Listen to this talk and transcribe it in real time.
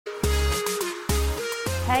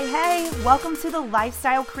Hey, welcome to the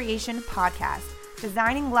Lifestyle Creation Podcast,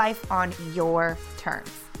 designing life on your terms.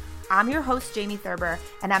 I'm your host, Jamie Thurber,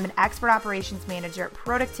 and I'm an expert operations manager,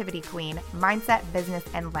 productivity queen, mindset, business,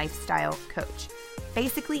 and lifestyle coach.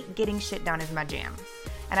 Basically, getting shit done is my jam.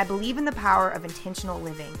 And I believe in the power of intentional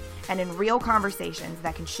living and in real conversations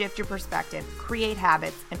that can shift your perspective, create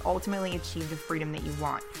habits, and ultimately achieve the freedom that you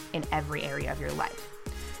want in every area of your life.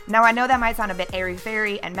 Now, I know that might sound a bit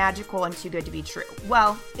airy-fairy and magical and too good to be true.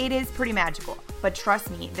 Well, it is pretty magical, but trust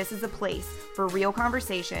me, this is a place for real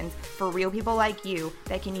conversations, for real people like you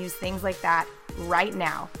that can use things like that right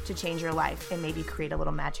now to change your life and maybe create a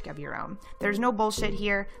little magic of your own. There's no bullshit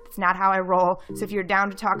here. It's not how I roll. So if you're down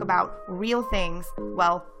to talk about real things,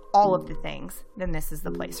 well, all of the things, then this is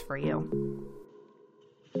the place for you.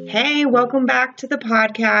 Hey, welcome back to the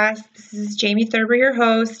podcast. This is Jamie Thurber, your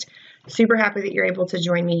host. Super happy that you're able to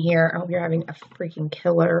join me here. I hope you're having a freaking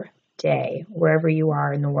killer day wherever you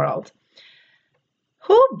are in the world.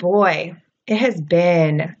 Oh boy, it has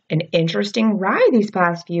been an interesting ride these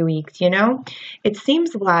past few weeks, you know? It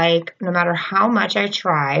seems like no matter how much I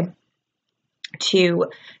try to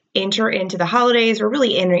enter into the holidays or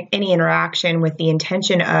really any interaction with the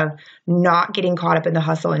intention of not getting caught up in the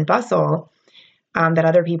hustle and bustle that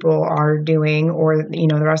other people are doing or, you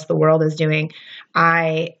know, the rest of the world is doing,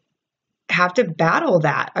 I have to battle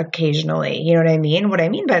that occasionally. You know what I mean? What I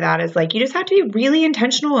mean by that is like, you just have to be really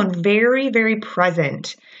intentional and very, very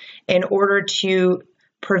present in order to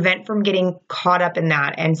prevent from getting caught up in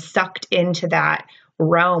that and sucked into that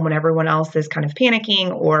realm when everyone else is kind of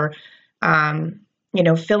panicking or,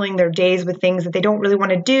 filling their days with things that they don't really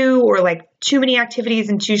want to do or like too many activities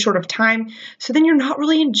in too short of time. So then you're not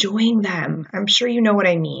really enjoying them. I'm sure you know what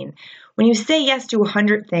I mean. When you say yes to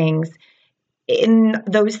 100 things,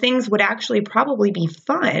 those things would actually probably be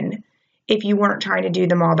fun if you weren't trying to do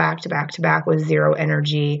them all back to back to back with zero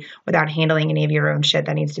energy without handling any of your own shit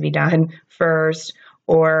that needs to be done first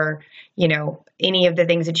or, any of the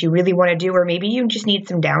things that you really want to do, or maybe you just need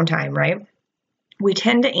some downtime, right? We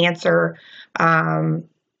tend to answer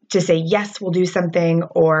to say, yes, we'll do something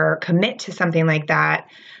or commit to something like that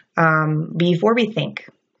before we think.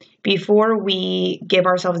 Before we give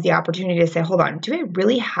ourselves the opportunity to say, hold on, do I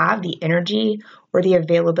really have the energy or the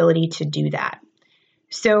availability to do that?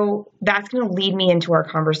 So that's going to lead me into our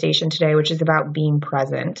conversation today, which is about being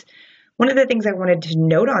present. One of the things I wanted to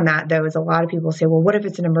note on that, though, is a lot of people say, well, what if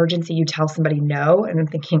it's an emergency? You tell somebody no. And I'm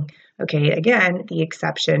thinking, okay, again, the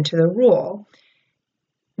exception to the rule.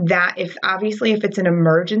 That if it's an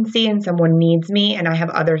emergency and someone needs me and I have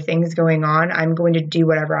other things going on, I'm going to do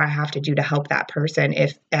whatever I have to do to help that person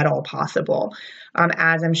if at all possible,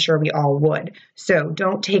 as I'm sure we all would. So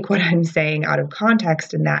don't take what I'm saying out of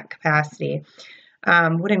context in that capacity.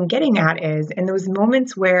 What I'm getting at is in those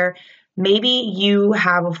moments where maybe you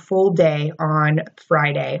have a full day on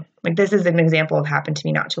Friday, like this is an example of happened to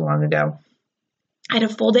me not too long ago. I had a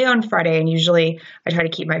full day on Friday, and usually I try to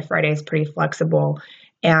keep my Fridays pretty flexible.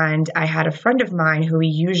 And I had a friend of mine who we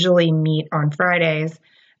usually meet on Fridays,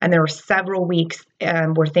 and there were several weeks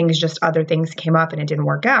where other things came up and it didn't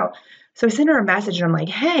work out. So I sent her a message and I'm like,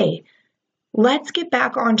 hey, let's get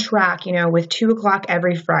back on track, with 2:00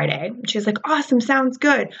 every Friday. She's like, awesome, sounds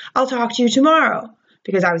good. I'll talk to you tomorrow.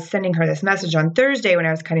 Because I was sending her this message on Thursday when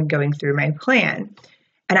I was kind of going through my plan.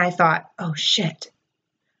 And I thought, oh shit.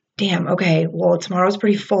 Damn, okay, well, tomorrow's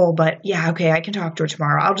pretty full, but yeah, okay, I can talk to her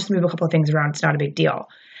tomorrow. I'll just move a couple of things around. It's not a big deal.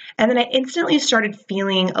 And then I instantly started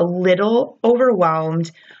feeling a little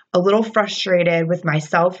overwhelmed, a little frustrated with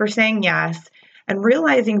myself for saying yes, and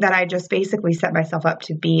realizing that I just basically set myself up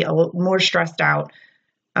to be a little more stressed out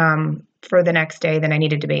for the next day than I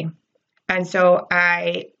needed to be. And so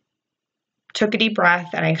I took a deep breath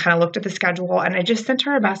and I kind of looked at the schedule and I just sent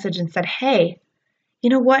her a message and said, hey,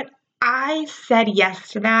 you know what? I said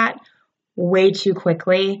yes to that way too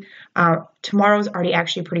quickly. Tomorrow's already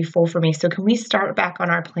actually pretty full for me. So can we start back on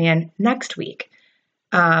our plan next week?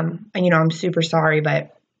 And I'm super sorry,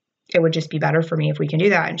 but it would just be better for me if we can do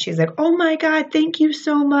that. And she's like, oh my God, thank you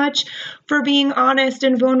so much for being honest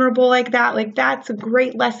and vulnerable like that. Like, that's a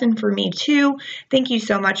great lesson for me too. Thank you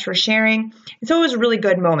so much for sharing. And so it was a really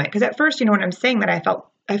good moment. Because at first, when I'm saying that, I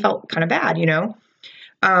felt kind of bad,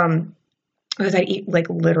 because I'd eat like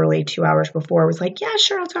literally 2 hours before. I was like, yeah,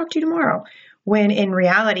 sure, I'll talk to you tomorrow. When in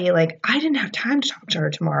reality, like I didn't have time to talk to her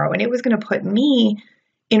tomorrow. And it was going to put me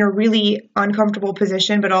in a really uncomfortable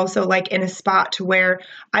position, but also like in a spot to where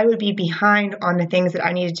I would be behind on the things that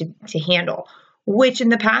I needed to handle, which in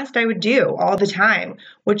the past I would do all the time,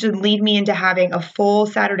 which would lead me into having a full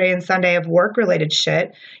Saturday and Sunday of work related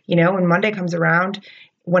shit. When Monday comes around,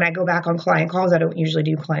 when I go back on client calls, I don't usually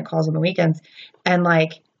do client calls on the weekends, and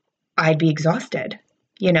like, I'd be exhausted,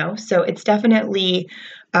 So it's definitely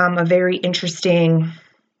a very interesting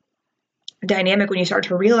dynamic when you start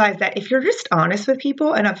to realize that if you're just honest with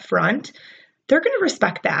people and upfront, they're going to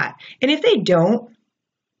respect that. And if they don't,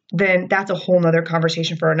 then that's a whole nother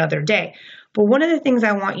conversation for another day. But one of the things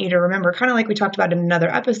I want you to remember, kind of like we talked about in another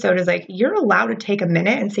episode, is like, you're allowed to take a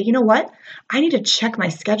minute and say, you know what, I need to check my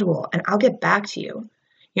schedule and I'll get back to you.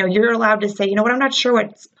 You're allowed to say, you know what, I'm not sure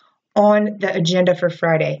what's on the agenda for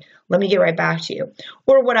Friday. Let me get right back to you,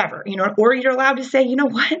 or whatever, or you're allowed to say, you know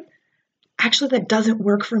what, actually, that doesn't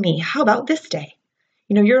work for me. How about this day?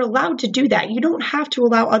 You're allowed to do that. You don't have to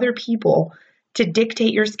allow other people to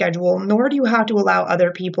dictate your schedule, nor do you have to allow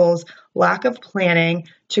other people's lack of planning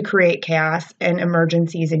to create chaos and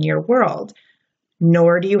emergencies in your world.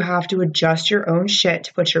 Nor do you have to adjust your own shit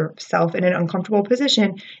to put yourself in an uncomfortable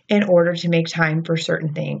position in order to make time for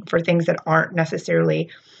certain things, for things that aren't necessarily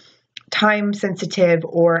time sensitive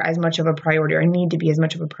or as much of a priority, or need to be as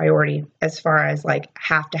much of a priority as far as like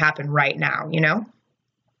have to happen right now,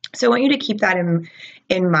 So I want you to keep that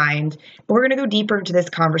in mind. We're going to go deeper into this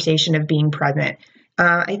conversation of being present.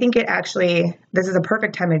 I think this is a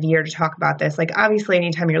perfect time of year to talk about this. Like, obviously,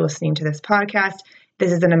 anytime you're listening to this podcast,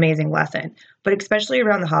 this is an amazing lesson, but especially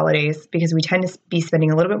around the holidays, because we tend to be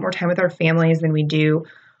spending a little bit more time with our families than we do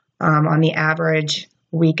on the average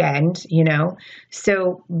weekend,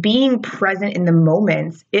 So being present in the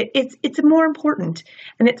moments, it's more important.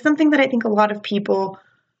 And it's something that I think a lot of people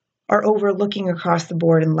are overlooking across the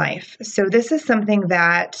board in life. So this is something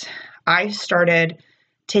that I started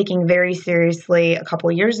taking very seriously a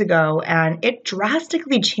couple years ago, and it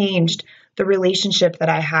drastically changed the relationship that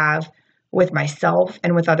I have with myself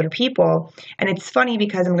and with other people. And it's funny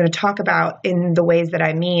because I'm going to talk about in the ways that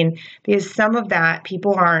I mean, because some of that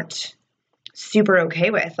people aren't super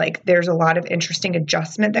okay with. Like, there's a lot of interesting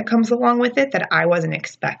adjustment that comes along with it that I wasn't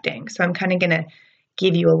expecting. So I'm kind of going to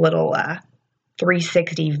give you a little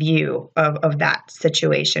 360 view of that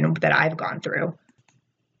situation that I've gone through.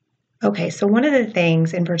 Okay, so one of the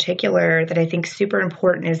things in particular that I think is super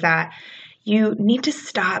important is that you need to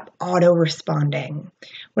stop auto-responding.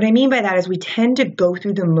 What I mean by that is we tend to go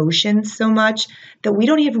through the motions so much that we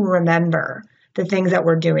don't even remember the things that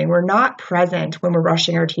we're doing. We're not present when we're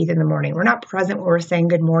brushing our teeth in the morning. We're not present when we're saying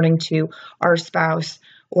good morning to our spouse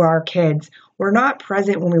or our kids. We're not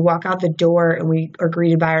present when we walk out the door and we are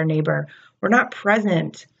greeted by our neighbor. We're not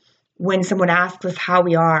present when someone asks us how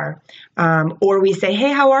we are, or we say,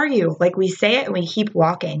 hey, how are you? Like, we say it and we keep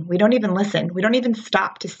walking. We don't even listen. We don't even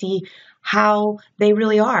stop to see how they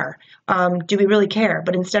really are. Do we really care?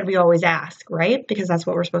 But instead we always ask, right? Because that's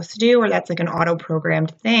what we're supposed to do, or that's like an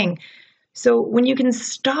auto-programmed thing. So when you can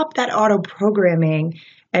stop that auto-programming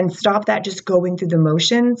and stop that just going through the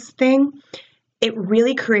motions thing, it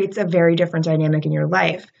really creates a very different dynamic in your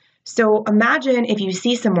life. So imagine if you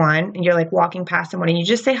see someone and you're like walking past someone and you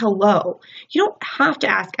just say hello. You don't have to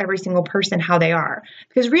ask every single person how they are,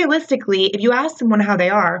 because realistically, if you ask someone how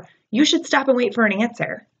they are, you should stop and wait for an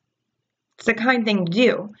answer. It's a kind thing to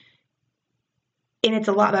do. And it's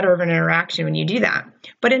a lot better of an interaction when you do that.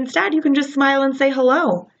 But instead, you can just smile and say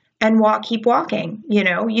hello and keep walking. You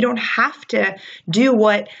don't have to do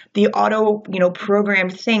what the auto,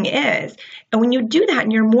 programmed thing is. And when you do that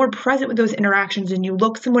and you're more present with those interactions and you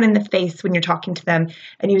look someone in the face when you're talking to them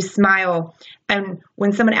and you smile, and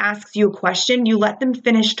when someone asks you a question, you let them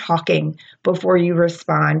finish talking before you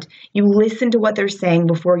respond. You listen to what they're saying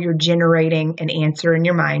before you're generating an answer in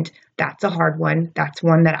your mind. That's a hard one. That's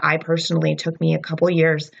one that I personally took me a couple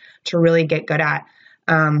years to really get good at.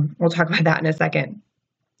 We'll talk about that in a second.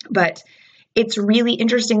 But it's really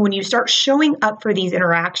interesting when you start showing up for these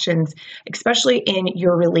interactions, especially in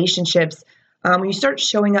your relationships. When you start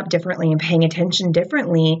showing up differently and paying attention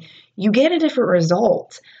differently, you get a different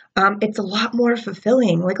result. It's a lot more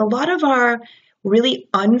fulfilling. Like, a lot of our really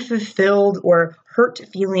unfulfilled or hurt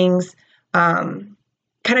feelings, kind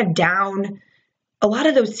of down, a lot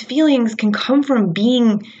of those feelings can come from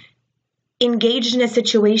being engaged in a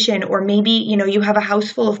situation, or maybe, you have a house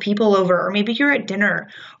full of people over, or maybe you're at dinner,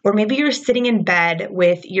 or maybe you're sitting in bed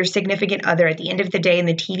with your significant other at the end of the day and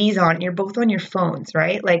the TV's on and you're both on your phones,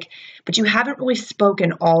 right? But you haven't really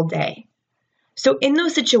spoken all day. So in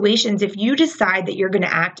those situations, if you decide that you're going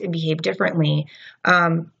to act and behave differently,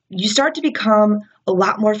 you start to become a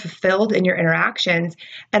lot more fulfilled in your interactions.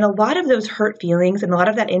 And a lot of those hurt feelings and a lot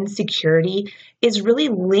of that insecurity is really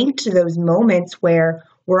linked to those moments where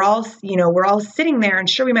we're all sitting there, and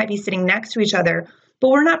sure, we might be sitting next to each other, but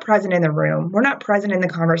we're not present in the room. We're not present in the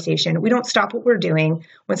conversation. We don't stop what we're doing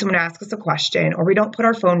when someone asks us a question, or we don't put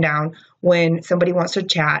our phone down when somebody wants to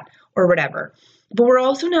chat or whatever. But we're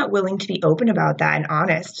also not willing to be open about that and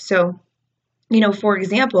honest. So, for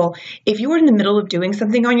example, if you are in the middle of doing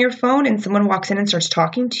something on your phone and someone walks in and starts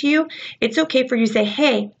talking to you, it's okay for you to say,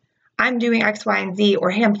 hey, I'm doing X, Y, and Z, or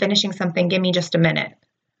hey, I'm finishing something. Give me just a minute.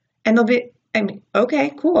 And they'll be,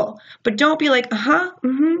 okay, cool. But don't be like,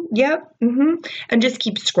 yep, and just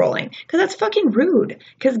keep scrolling, because that's fucking rude.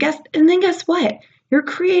 Guess what? You're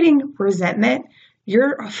creating resentment.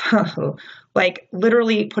 You're like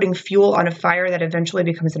literally putting fuel on a fire that eventually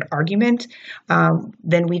becomes an argument.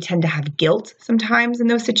 Then we tend to have guilt sometimes in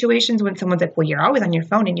those situations when someone's like, well, you're always on your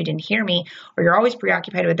phone and you didn't hear me, or you're always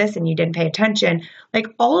preoccupied with this and you didn't pay attention. Like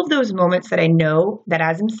all of those moments that I know that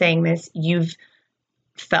as I'm saying this, you've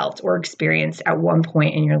felt or experienced at one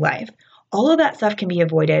point in your life. All of that stuff can be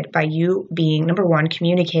avoided by you being, number one,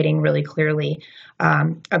 communicating really clearly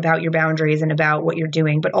about your boundaries and about what you're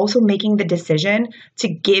doing, but also making the decision to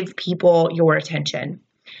give people your attention.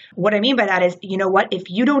 What I mean by that is, you know what, if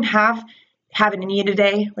you don't have it in you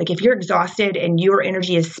today, like if you're exhausted and your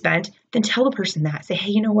energy is spent, then tell the person that. Say,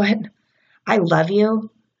 hey, you know what, I love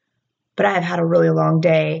you, but I have had a really long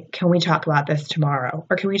day. Can we talk about this tomorrow?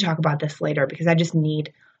 Or can we talk about this later? Because I just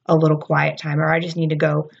need a little quiet time, or I just need to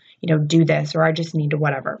go, do this, or I just need to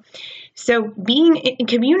whatever. So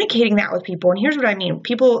communicating that with people, and here's what I mean.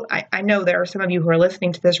 People, I know there are some of you who are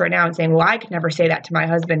listening to this right now and saying, well, I could never say that to my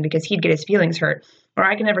husband because he'd get his feelings hurt. Or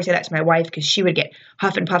I could never say that to my wife because she would get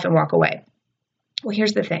huff and puff and walk away. Well,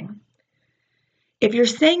 here's the thing. If you're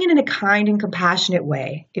saying it in a kind and compassionate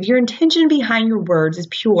way, if your intention behind your words is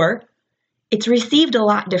pure, it's received a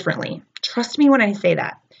lot differently. Trust me when I say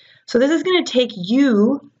that. So this is going to take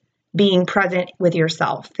you being present with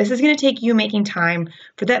yourself. This is going to take you making time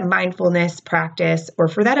for that mindfulness practice, or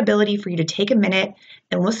for that ability for you to take a minute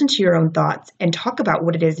and listen to your own thoughts and talk about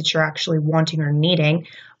what it is that you're actually wanting or needing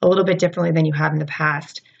a little bit differently than you have in the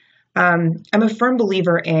past. I'm a firm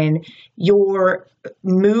believer in your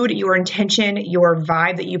mood, your intention, your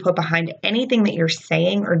vibe that you put behind anything that you're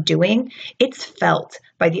saying or doing. It's felt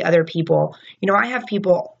by the other people. I have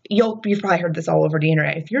people, you've probably heard this all over the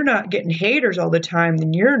internet. If you're not getting haters all the time,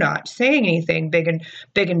 then you're not saying anything big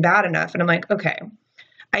and bad enough. And I'm like, okay,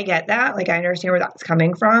 I get that. Like, I understand where that's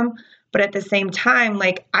coming from. But at the same time,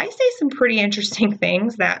 like, I say some pretty interesting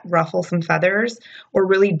things that ruffle some feathers or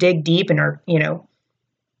really dig deep and are,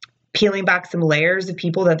 peeling back some layers of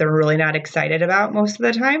people that they're really not excited about most of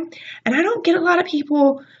the time. And I don't get a lot of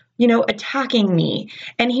people, attacking me.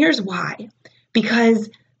 And here's why. Because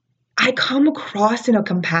I come across in a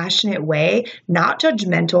compassionate way, not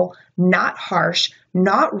judgmental, not harsh,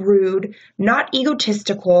 not rude, not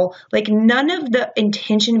egotistical. Like, none of the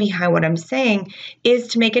intention behind what I'm saying is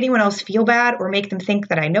to make anyone else feel bad or make them think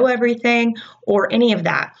that I know everything or any of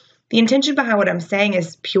that. The intention behind what I'm saying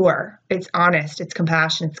is pure. It's honest. It's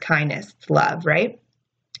compassion. It's kindness. It's love, right?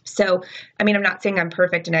 So, I'm not saying I'm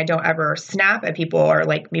perfect and I don't ever snap at people or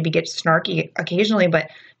like maybe get snarky occasionally, but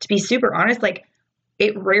to be super honest, like,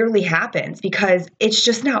 it rarely happens because it's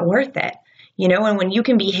just not worth it, and when you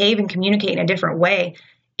can behave and communicate in a different way,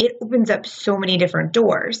 it opens up so many different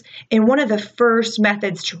doors. And one of the first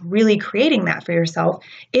methods to really creating that for yourself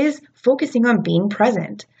is focusing on being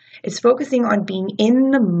present. It's focusing on being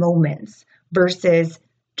in the moments versus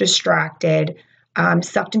distracted,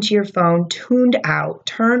 sucked into your phone, tuned out,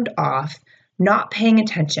 turned off, not paying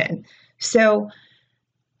attention. So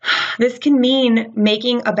this can mean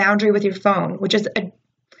making a boundary with your phone, which is a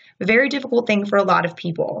very difficult thing for a lot of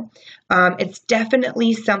people. It's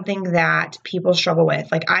definitely something that people struggle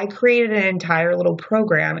with. Like, I created an entire little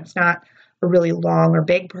program. It's not a really long or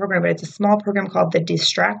big program, but it's a small program called the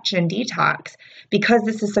Distraction Detox, because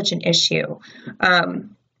this is such an issue.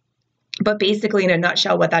 But basically, in a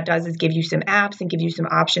nutshell, what that does is give you some apps and give you some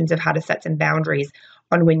options of how to set some boundaries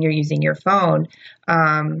on when you're using your phone,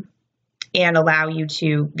 and allow you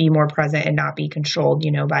to be more present and not be controlled,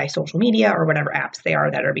 by social media or whatever apps they are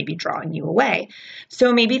that are maybe drawing you away.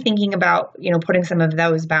 So maybe thinking about, putting some of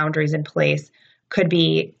those boundaries in place could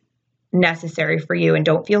be necessary for you, and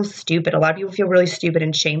don't feel stupid. A lot of people feel really stupid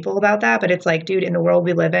and shameful about that, but it's like, dude, in the world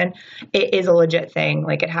we live in, it is a legit thing.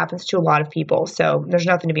 Like, it happens to a lot of people. So there's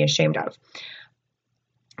nothing to be ashamed of.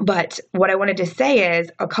 But what I wanted to say is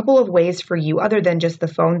a couple of ways for you, other than just the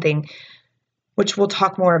phone thing, which we'll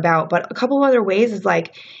talk more about, but a couple of other ways is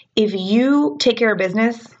like, if you take care of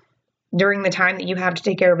business during the time that you have to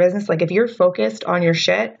take care of business, like if you're focused on your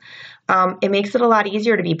shit, it makes it a lot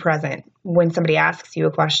easier to be present when somebody asks you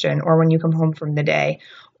a question or when you come home from the day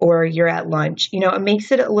or you're at lunch. It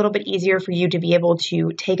makes it a little bit easier for you to be able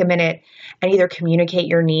to take a minute and either communicate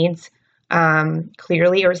your needs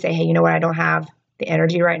clearly or say, hey, you know what, I don't have the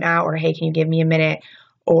energy right now, or hey, can you give me a minute,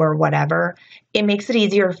 or whatever. It makes it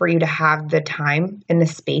easier for you to have the time and the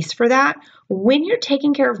space for that when you're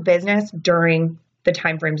taking care of business during the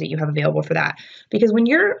timeframes that you have available for that. Because when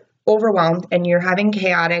you're overwhelmed and you're having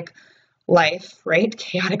chaotic life, right?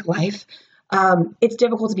 Chaotic life. It's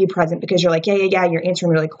difficult to be present because you're like, yeah, you're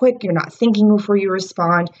answering really quick. You're not thinking before you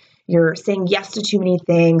respond. You're saying yes to too many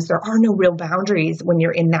things. There are no real boundaries when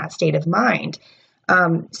you're in that state of mind.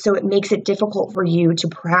 So it makes it difficult for you to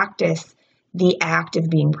practice the act of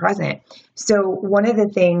being present. So one of the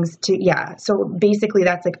things so basically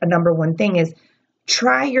that's like a number one thing is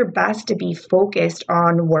try your best to be focused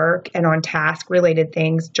on work and on task related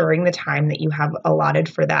things during the time that you have allotted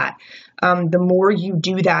for that. The more you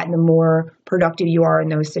do that and the more productive you are in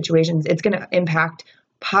those situations, it's going to impact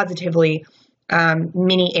positively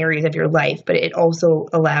many areas of your life, but it also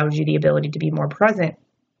allows you the ability to be more present.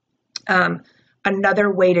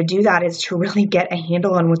 Another way to do that is to really get a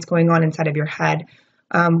handle on what's going on inside of your head.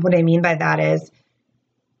 What I mean by that is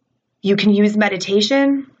you can use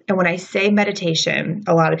meditation. And when I say meditation,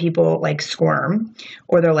 a lot of people like squirm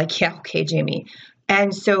or they're like, yeah, okay, Jamie.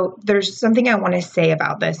 And so there's something I want to say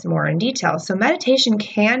about this more in detail. So meditation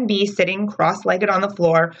can be sitting cross-legged on the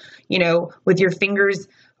floor, with your fingers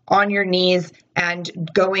on your knees and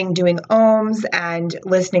doing ohms and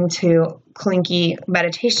listening to clinky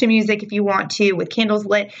meditation music if you want to, with candles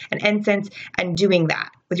lit and incense, and doing that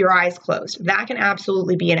with your eyes closed. That can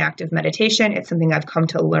absolutely be an active meditation. It's something I've come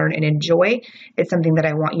to learn and enjoy. It's something that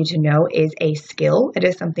I want you to know is a skill. It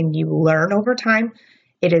is something you learn over time.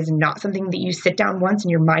 It is not something that you sit down once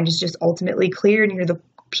and your mind is just ultimately clear and you're the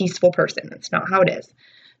peaceful person. That's not how it is.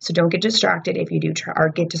 So don't get distracted if you do try, or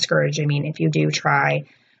get discouraged. If you do try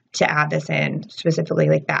to add this in, specifically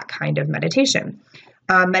like that kind of meditation.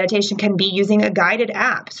 Meditation can be using a guided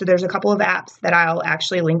app. So there's a couple of apps that I'll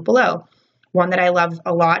actually link below. One that I love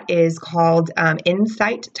a lot is called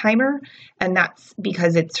Insight Timer, and that's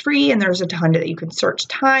because it's free and there's a ton that you can search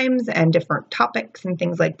times and different topics and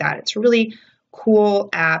things like that. It's a really cool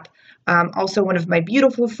app. Also, one of my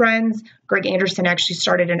beautiful friends, Greg Anderson, actually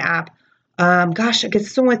started an app. I guess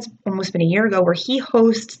it's almost been a year ago, where he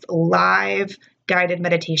hosts live guided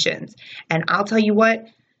meditations. And I'll tell you what,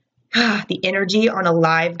 the energy on a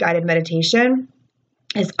live guided meditation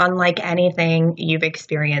is unlike anything you've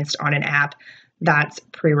experienced on an app that's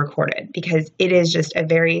pre-recorded, because it is just a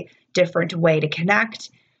very different way to connect.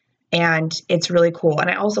 And it's really cool. And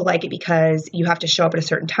I also like it because you have to show up at a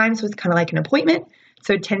certain time. So it's kind of like an appointment.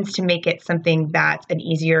 So it tends to make it something that's an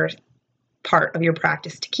easier part of your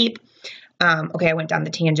practice to keep. Okay, I went down the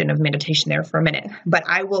tangent of meditation there for a minute, but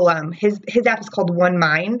I will, his app is called One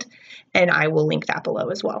Mind, and I will link that below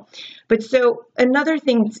as well. But so another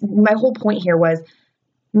thing, my whole point here was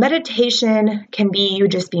meditation can be you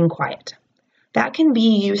just being quiet. That can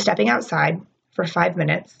be you stepping outside for 5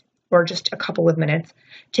 minutes or just a couple of minutes,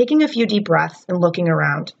 taking a few deep breaths and looking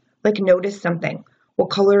around. Like, notice something. What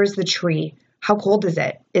color is the tree? How cold is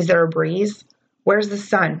it? Is there a breeze? Where's the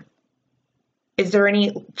sun? Is there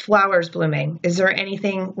any flowers blooming? Is there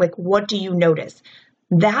anything, like, what do you notice?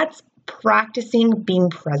 That's practicing being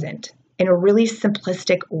present in a really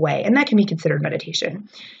simplistic way. And that can be considered meditation.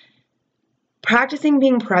 Practicing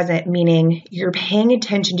being present, meaning you're paying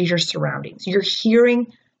attention to your surroundings. You're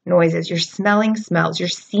hearing noises, you're smelling smells, you're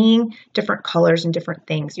seeing different colors and different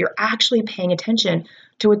things. You're actually paying attention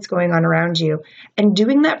to what's going on around you. And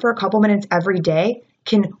doing that for a couple minutes every day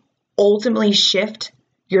can ultimately shift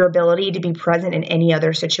your ability to be present in any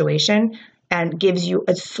other situation, and gives you,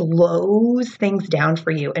 it slows things down for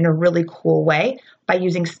you in a really cool way by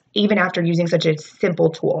even after using such a simple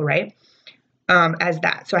tool, right? As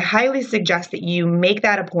that. So I highly suggest that you make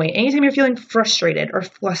that a point. Anytime you're feeling frustrated or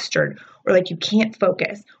flustered, or like you can't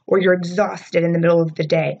focus, or you're exhausted in the middle of the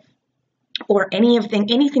day, or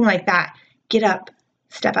anything like that, get up,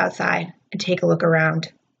 step outside, and take a look around.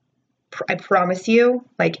 I promise you,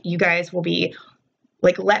 like, you guys will be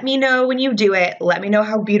like, let me know when you do it. Let me know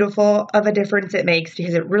how beautiful of a difference it makes,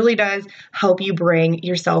 because it really does help you bring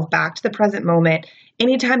yourself back to the present moment.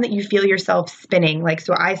 Anytime that you feel yourself spinning, like,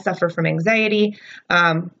 so I suffer from anxiety.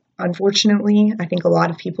 Unfortunately, I think a lot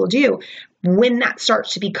of people do. When that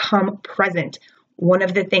starts to become present, one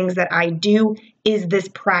of the things that I do is this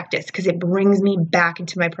practice, because it brings me back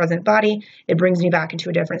into my present body. It brings me back into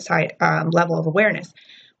a different level of awareness,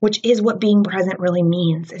 which is what being present really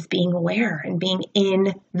means, is being aware and being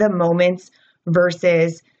in the moments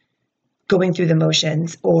versus going through the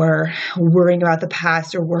motions or worrying about the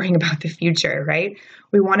past or worrying about the future, right?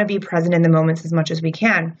 We want to be present in the moments as much as we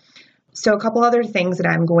can. So a couple other things that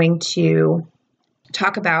I'm going to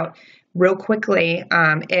talk about real quickly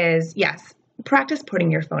is, yes, practice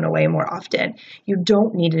putting your phone away more often. You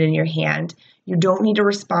don't need it in your hand. You don't need to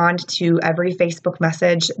respond to every Facebook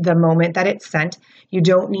message the moment that it's sent. You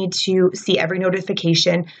don't need to see every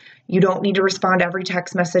notification. You don't need to respond to every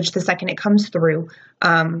text message the second it comes through.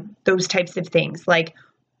 Those types of things. Like,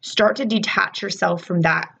 start to detach yourself from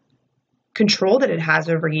that control that it has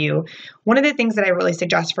over you. One of the things that I really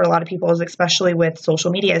suggest for a lot of people is, especially with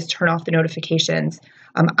social media, is turn off the notifications.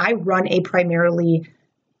 I run a primarily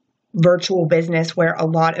virtual business where a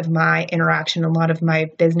lot of my interaction, a lot of my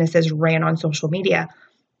businesses ran on social media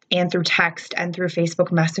and through text and through Facebook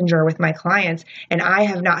Messenger with my clients. And I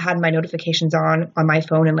have not had my notifications on my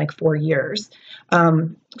phone in like 4 years.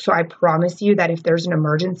 So I promise you that if there's an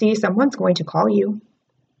emergency, someone's going to call you.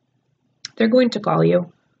 They're going to call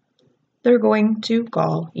you. They're going to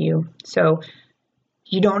call you. So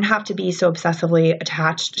you don't have to be so obsessively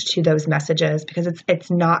attached to those messages because it's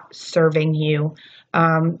not serving you.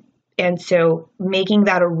 And so making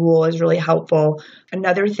that a rule is really helpful.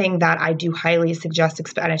 Another thing that I do highly suggest,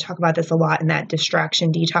 and I talk about this a lot in that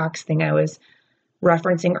distraction detox thing I was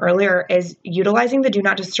referencing earlier, is utilizing the do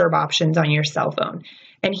not disturb options on your cell phone.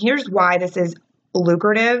 And here's why this is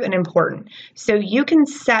lucrative and important. So you can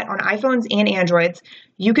set on iPhones and Androids,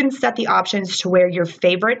 you can set the options to where your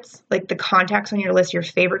favorites, like the contacts on your list, your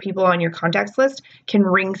favorite people on your contacts list, can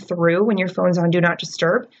ring through when your phone's on do not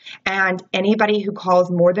disturb. And anybody who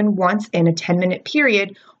calls more than once in a 10-minute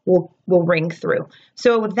period will ring through.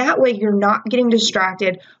 So that way you're not getting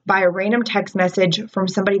distracted by a random text message from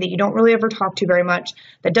somebody that you don't really ever talk to very much,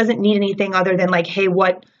 that doesn't need anything other than like, hey,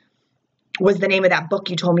 what was the name of that book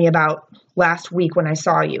you told me about last week when I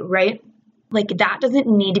saw you, right? Like, that doesn't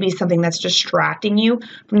need to be something that's distracting you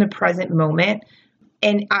from the present moment.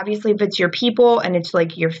 And obviously if it's your people and it's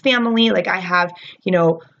like your family, like I have,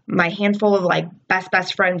 my handful of like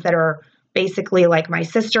best friends that are basically like my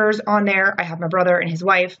sisters on there. I have my brother and his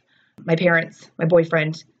wife, my parents, my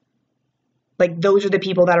boyfriend. Like, those are the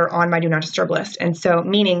people that are on my do not disturb list. And so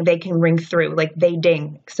meaning they can ring through, like they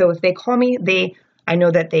ding. So if they call me, I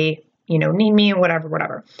know that they need me and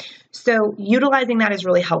whatever. So utilizing that is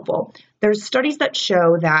really helpful. There's studies that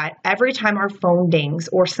show that every time our phone dings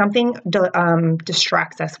or something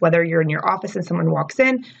distracts us, whether you're in your office and someone walks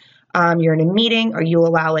in, you're in a meeting, or you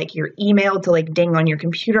allow like your email to like ding on your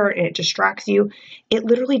computer and it distracts you, it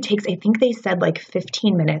literally takes, I think they said like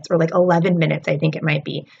 15 minutes or like 11 minutes, I think it might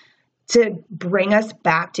be, to bring us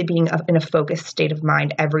back to being in a focused state of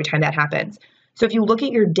mind every time that happens. So if you look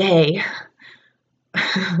at your day,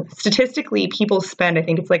 statistically, people spend, I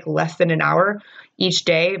think it's like less than an hour each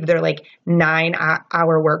day of their like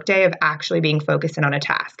 9-hour workday of actually being focused in on a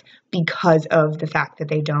task because of the fact that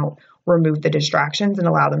they don't remove the distractions and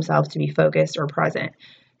allow themselves to be focused or present.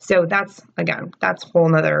 So that's a whole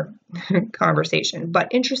nother conversation, but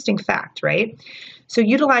interesting fact, right? So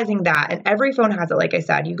utilizing that, and every phone has it, like I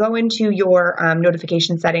said, you go into your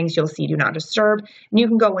notification settings, you'll see do not disturb, and you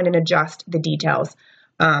can go in and adjust the details.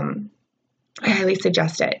 I highly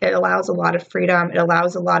suggest it. It allows a lot of freedom. It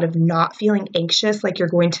allows a lot of not feeling anxious, like you're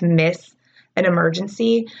going to miss an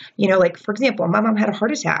emergency. Like, for example, my mom had a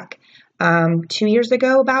heart attack 2 years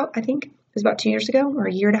ago, I think it was about 2 years ago or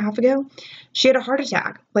a year and a half ago. She had a heart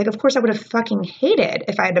attack. Like, of course, I would have fucking hated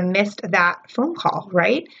if I had missed that phone call,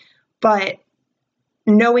 right? But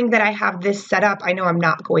knowing that I have this set up, I know I'm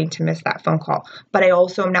not going to miss that phone call. But I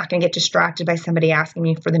also am not going to get distracted by somebody asking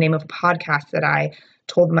me for the name of a podcast that I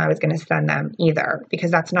told them I was going to send them either,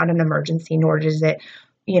 because that's not an emergency, nor does it,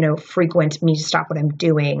 frequent me to stop what I'm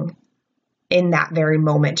doing in that very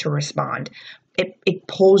moment to respond. It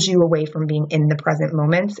pulls you away from being in the present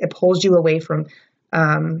moments. It pulls you away from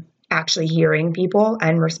actually hearing people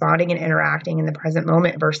and responding and interacting in the present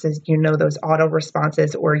moment versus, those auto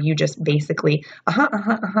responses, or you just basically,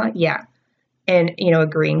 yeah, and,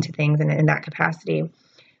 agreeing to things in that capacity.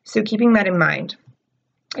 So keeping that in mind.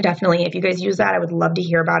 Definitely, if you guys use that, I would love to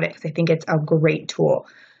hear about it because I think it's a great tool.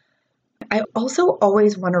 I also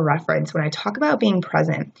always want to reference when I talk about being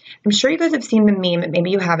present. I'm sure you guys have seen the meme, maybe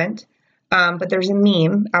you haven't, but there's a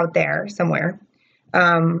meme out there somewhere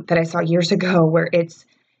that I saw years ago where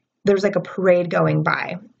there's like a parade going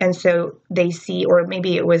by. And so they see, or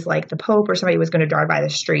maybe it was like the Pope or somebody was going to drive by the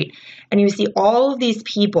street, and you see all of these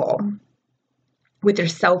people with their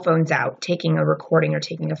cell phones out taking a recording or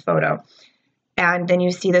taking a photo. And then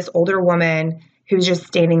you see this older woman who's just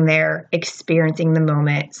standing there experiencing the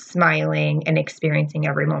moment, smiling and experiencing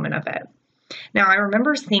every moment of it. Now, I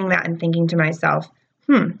remember seeing that and thinking to myself,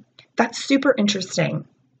 that's super interesting.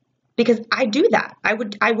 Because I do that. I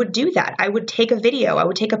would do that. I would take a video. I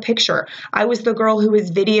would take a picture. I was the girl who was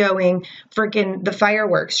videoing freaking the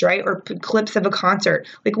fireworks, right? Or clips of a concert.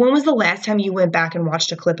 Like, when was the last time you went back and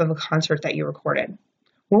watched a clip of a concert that you recorded?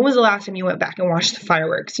 When was the last time you went back and watched the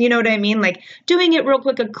fireworks? You know what I mean? Like, doing it real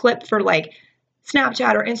quick, a clip for like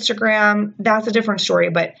Snapchat or Instagram, that's a different story.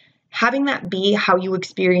 But having that be how you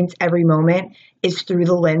experience every moment is through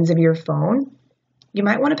the lens of your phone. You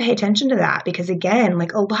might want to pay attention to that, because again,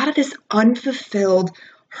 like, a lot of this unfulfilled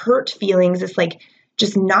hurt feelings, this like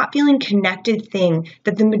just not feeling connected thing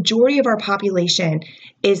that the majority of our population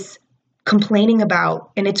is complaining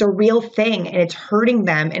about, and it's a real thing, and it's hurting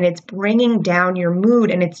them, and it's bringing down your mood,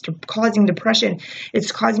 and it's causing depression.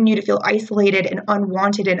 It's causing you to feel isolated and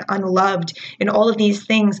unwanted and unloved and all of these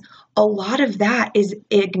things. A lot of that is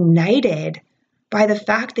ignited by the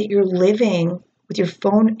fact that you're living with your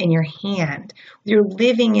phone in your hand. You're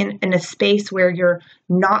living in a space where you're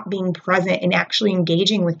not being present and actually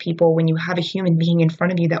engaging with people when you have a human being in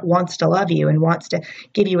front of you that wants to love you and wants to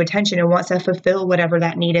give you attention and wants to fulfill whatever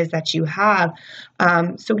that need is that you have.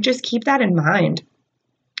 So just keep that in mind.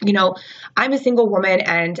 You know, I'm a single woman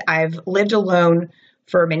and I've lived alone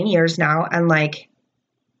for many years now. And like,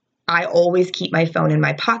 I always keep my phone in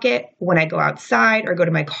my pocket when I go outside or go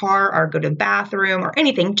to my car or go to the bathroom or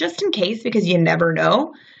anything, just in case, because you never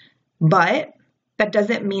know. But that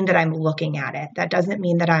doesn't mean that I'm looking at it. That doesn't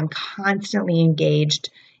mean that I'm constantly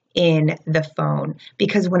engaged in the phone.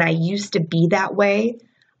 Because when I used to be that way,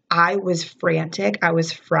 I was frantic. I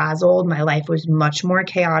was frazzled. My life was much more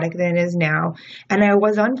chaotic than it is now. And I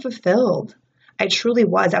was unfulfilled. I truly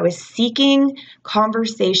was. I was seeking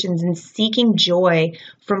conversations and seeking joy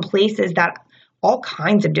from places that, all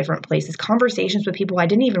kinds of different places, conversations with people I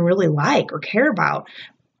didn't even really like or care about,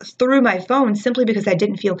 through my phone, simply because I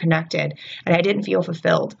didn't feel connected and I didn't feel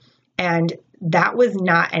fulfilled. And that was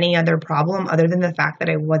not any other problem other than the fact that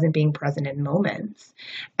I wasn't being present in moments.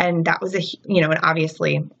 And that was and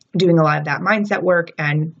obviously doing a lot of that mindset work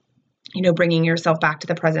and, bringing yourself back to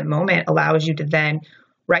the present moment allows you to then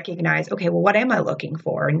recognize, okay, well, what am I looking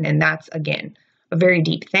for? And that's, again, a very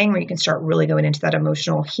deep thing where you can start really going into that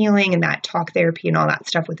emotional healing and that talk therapy and all that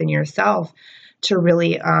stuff within yourself to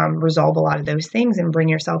really resolve a lot of those things and bring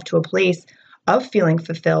yourself to a place of feeling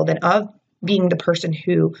fulfilled and of being the person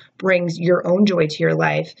who brings your own joy to your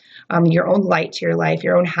life, your own light to your life,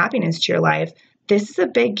 your own happiness to your life. This is a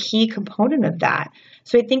big key component of that.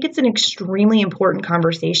 So I think it's an extremely important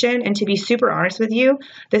conversation. And to be super honest with you,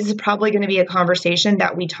 this is probably going to be a conversation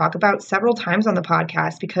that we talk about several times on the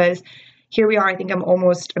podcast, because here we are. I think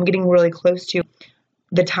I'm getting really close to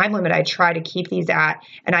the time limit I try to keep these at,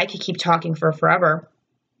 and I could keep talking for forever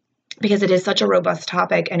because it is such a robust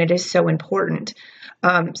topic and it is so important.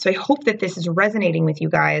 So I hope that this is resonating with you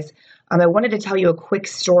guys. I wanted to tell you a quick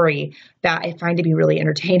story that I find to be really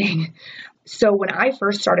entertaining. So when I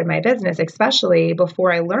first started my business, especially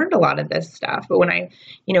before I learned a lot of this stuff, but when I,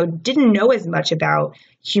 didn't know as much about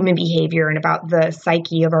human behavior and about the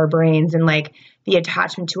psyche of our brains and like the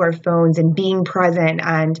attachment to our phones and being present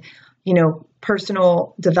and,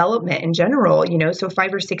 personal development in general, so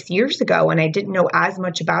 5 or 6 years ago, and I didn't know as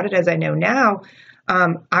much about it as I know now,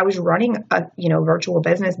 I was running a, virtual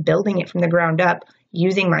business, building it from the ground up,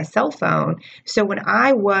 using my cell phone. So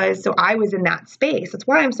I was in that space. That's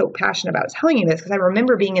why I'm so passionate about telling you this, because I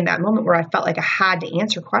remember being in that moment where I felt like I had to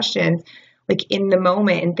answer questions like in the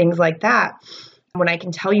moment and things like that. When I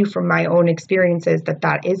can tell you from my own experiences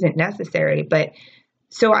that isn't necessary. But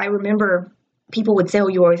so I remember people would say, oh,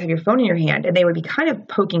 you always have your phone in your hand. And they would be kind of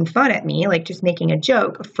poking fun at me, like just making a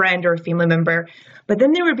joke, a friend or a family member. But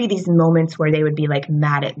then there would be these moments where they would be like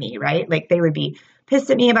mad at me, right? Like they would be pissed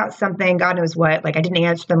at me about something, God knows what, like I didn't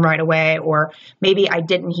answer them right away, or maybe I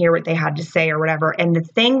didn't hear what they had to say or whatever. And the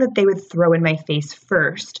thing that they would throw in my face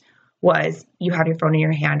first was, you have your phone in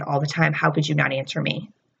your hand all the time. How could you not answer me?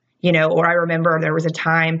 Or I remember there was a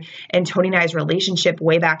time in Tony and I's relationship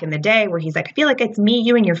way back in the day where he's like, I feel like it's me,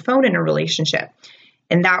 you, and your phone in a relationship.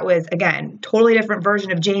 And that was, again, totally different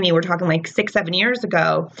version of Jamie. We're talking like 6-7 years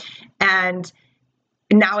ago. And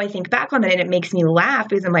now I think back on that and it makes me laugh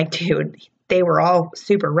because I'm like, dude, they were all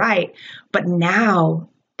super right. But now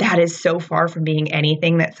that is so far from being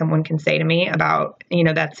anything that someone can say to me about,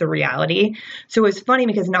 that's a reality. So it was funny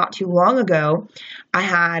because not too long ago, I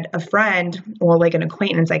had a friend, or like an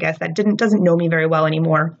acquaintance, I guess, that doesn't know me very well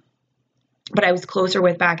anymore, but I was closer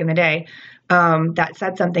with back in the day, that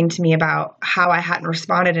said something to me about how I hadn't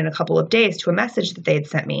responded in a couple of days to a message that they had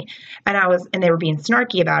sent me. And they were being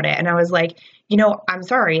snarky about it. And I was like, I'm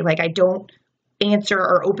sorry, like, I don't answer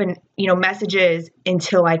or open, messages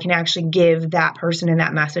until I can actually give that person and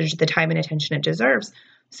that message the time and attention it deserves.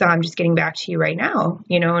 So I'm just getting back to you right now,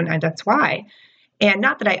 and that's why. And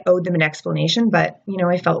not that I owed them an explanation, but,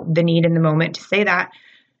 I felt the need in the moment to say that.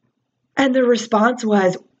 And the response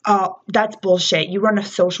was, oh, that's bullshit. You run a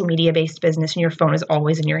social media based business and your phone is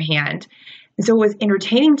always in your hand. And so it was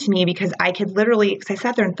entertaining to me because I could literally, because I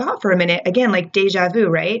sat there and thought for a minute, again, like deja vu,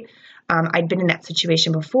 right? I'd been in that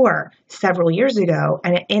situation before several years ago.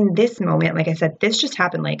 And in this moment, like I said, this just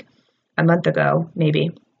happened like a month ago,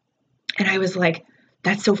 maybe. And I was like,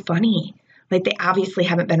 that's so funny. Like they obviously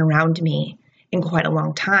haven't been around me in quite a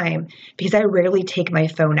long time because I rarely take my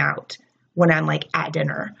phone out when I'm like at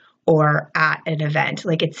dinner or at an event.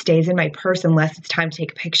 Like it stays in my purse unless it's time to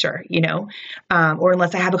take a picture, or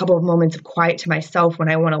unless I have a couple of moments of quiet to myself when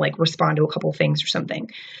I want to like respond to a couple of things or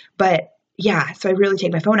something. But yeah, so I really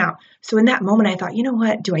take my phone out. So in that moment, I thought, you know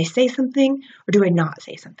what, do I say something or do I not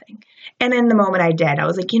say something? And in the moment I did, I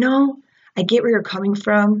was like, I get where you're coming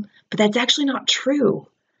from, but that's actually not true.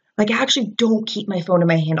 Like I actually don't keep my phone in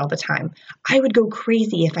my hand all the time. I would go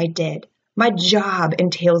crazy if I did. My job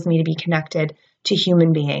entails me to be connected to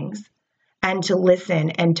human beings and to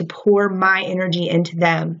listen and to pour my energy into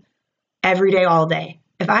them every day, all day.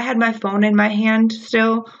 If I had my phone in my hand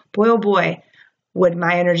still, boy, oh boy, would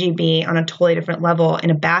my energy be on a totally different level in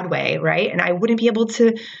a bad way, right? And I wouldn't be able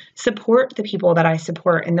to support the people that I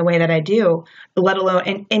support in the way that I do, let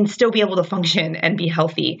alone, and still be able to function and be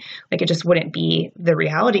healthy. Like it just wouldn't be the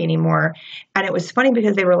reality anymore. And it was funny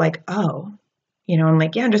because they were like, oh, I'm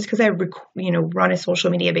like, yeah, just because I, run a social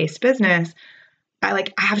media based business, I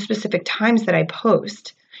have specific times that I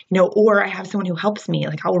post, or I have someone who helps me,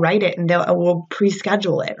 like I'll write it and we'll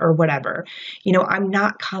pre-schedule it or whatever. I'm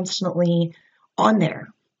not constantly on there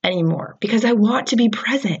anymore because I want to be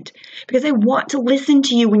present, because I want to listen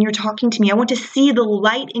to you when you're talking to me. I want to see the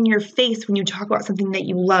light in your face when you talk about something that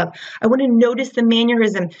you love. I want to notice the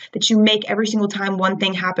mannerism that you make every single time one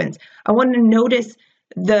thing happens. I want to notice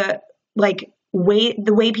the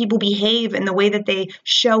way people behave and the way that they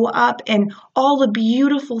show up and all the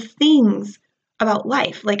beautiful things about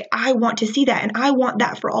life. Like I want to see that, and I want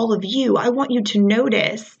that for all of you. I want you to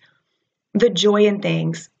notice the joy in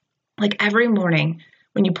things. Like every morning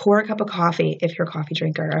when you pour a cup of coffee, if you're a coffee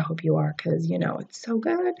drinker, I hope you are, because it's so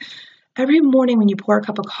good. Every morning when you pour a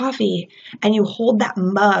cup of coffee and you hold that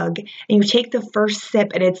mug and you take the first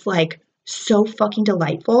sip and it's like so fucking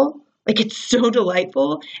delightful. Like it's so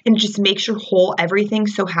delightful and it just makes your whole everything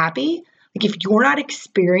so happy. Like if you're not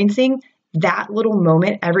experiencing that little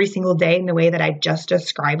moment every single day in the way that I just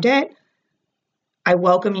described it, I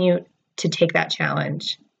welcome you to take that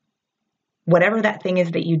challenge. Whatever that thing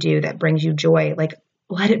is that you do that brings you joy, like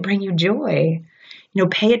let it bring you joy.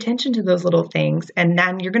 Pay attention to those little things and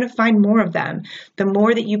then you're going to find more of them. The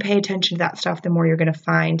more that you pay attention to that stuff, the more you're going to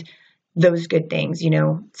find those good things.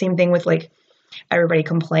 Same thing with like everybody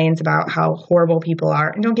complains about how horrible people are.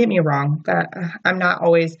 And don't get me wrong, I'm not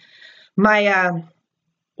always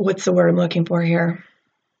what's the word I'm looking for here?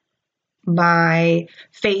 My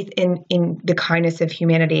faith in the kindness of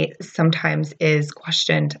humanity sometimes is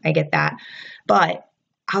questioned. I get that. But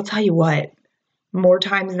I'll tell you what, more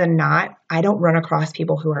times than not, I don't run across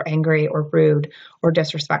people who are angry or rude or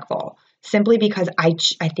disrespectful simply because I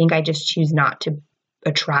think I just choose not to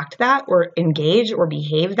attract that or engage or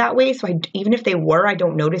behave that way. So even if they were, I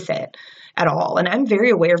don't notice it at all. And I'm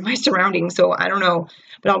very aware of my surroundings. So I don't know,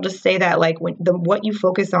 but I'll just say that like what you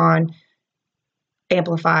focus on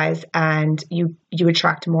amplifies and you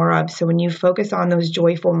attract more of. So when you focus on those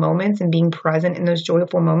joyful moments and being present in those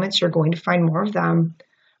joyful moments, you're going to find more of them.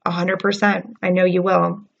 100%. I know you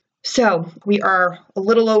will. So we are a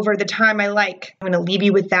little over the time I like. I'm going to leave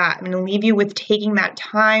you with that. I'm going to leave you with taking that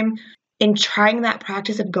time and trying that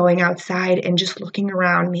practice of going outside and just looking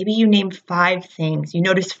around. Maybe you name 5 things. You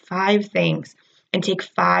notice 5 things and take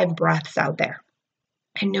 5 breaths out there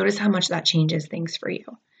and notice how much that changes things for you.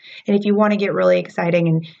 And if you want to get really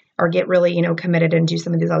exciting or get really, committed and do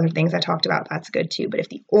some of these other things I talked about, that's good too. But if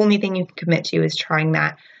the only thing you can commit to is trying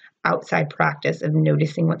that outside practice of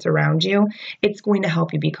noticing what's around you, it's going to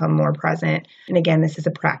help you become more present. And again, this is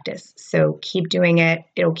a practice. So keep doing it.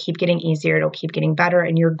 It'll keep getting easier. It'll keep getting better.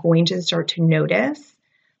 And you're going to start to notice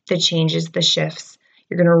the changes, the shifts.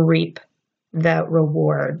 You're going to reap the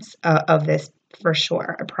rewards of this for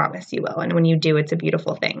sure. I promise you will. And when you do, it's a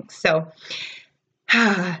beautiful thing. So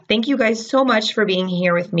thank you guys so much for being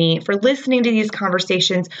here with me, for listening to these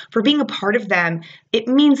conversations, for being a part of them. It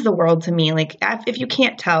means the world to me. Like, if you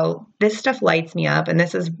can't tell, this stuff lights me up, and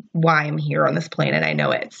this is why I'm here on this planet. I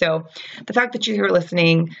know it. So the fact that you're here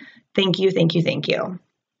listening, thank you, thank you, thank you.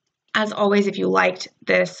 As always, if you liked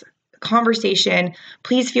this conversation,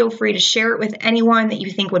 please feel free to share it with anyone that you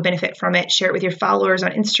think would benefit from it. Share it with your followers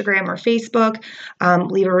on Instagram or Facebook.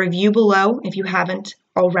 Leave a review below if you haven't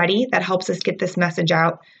already. That helps us get this message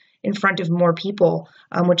out in front of more people,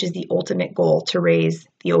 which is the ultimate goal, to raise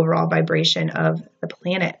the overall vibration of the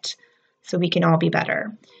planet so we can all be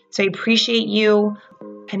better. So I appreciate you.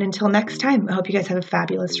 And until next time, I hope you guys have a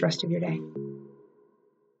fabulous rest of your day.